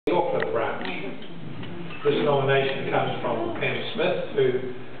The Auckland branch. This nomination comes from Pam Smith,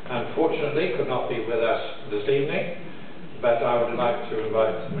 who unfortunately could not be with us this evening, but I would like to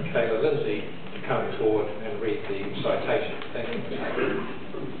invite Michaela Lindsay to come forward and read the citation. Thank you.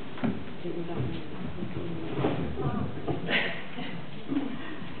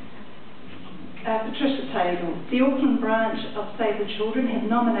 Patricia Tagle. The Auckland branch of Save the Children have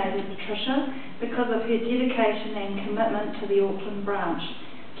nominated Patricia because of her dedication and commitment to the Auckland branch,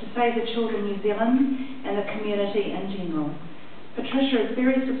 to Save the Children New Zealand and the community in general. Patricia is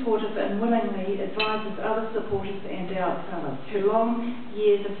very supportive and willingly advises other supporters and outsiders. Her long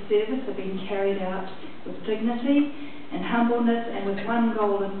years of service have been carried out with dignity and humbleness and with one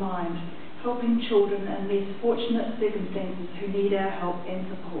goal in mind: helping children in less fortunate circumstances who need our help and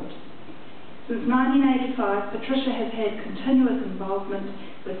support. Since 1985, Patricia has had continuous involvement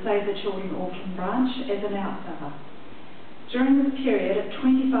with Save the Children Auckland branch as an outsider. During this period of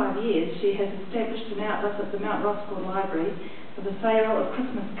 25 years, she has established an outlet at the Mount Roskill Library for the sale of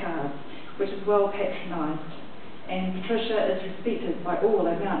Christmas cards, which is well patronised, and Patricia is respected by all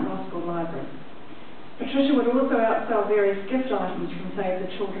at Mount Roskill Library. Patricia would also outsell various gift items from Save the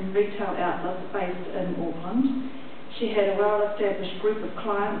Children retail outlets based in Auckland. She had a well-established group of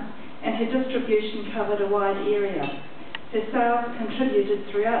clients, and her distribution covered a wide area. Her sales contributed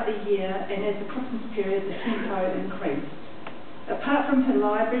throughout the year, and as the Christmas period, the tempo increased. Apart from her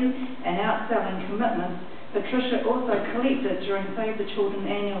library and outselling commitments, Patricia also collected during Save the Children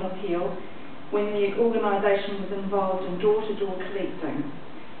annual appeal when the organisation was involved in door-to-door collecting.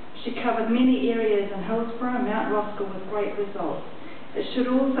 She covered many areas in Hillsborough and Mount Roskill with great results. It should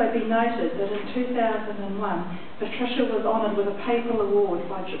also be noted that in 2001, Patricia was honoured with a papal award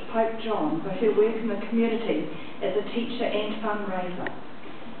by Pope John for her work in the community as a teacher and fundraiser.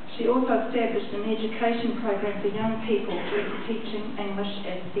 She also established an education program for young people through teaching English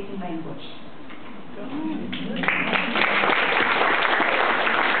as a second language.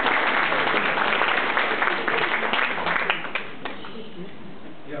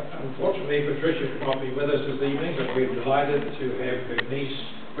 Unfortunately, Patricia could not be with us this evening, but we're delighted to have her niece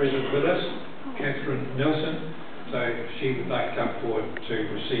present with us, Catherine Nelson. So she would like to come forward to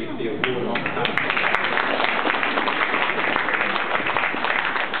receive the award on behalf.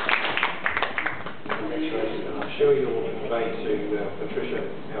 Congratulations, and I'm sure you'll convey to Patricia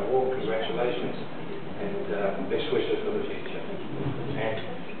our warm congratulations and best wishes for the future.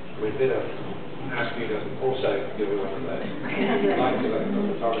 And we'd better ask you to also give her one of those. I'd like to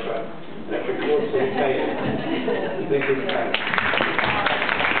photograph that records the occasion. Thank you.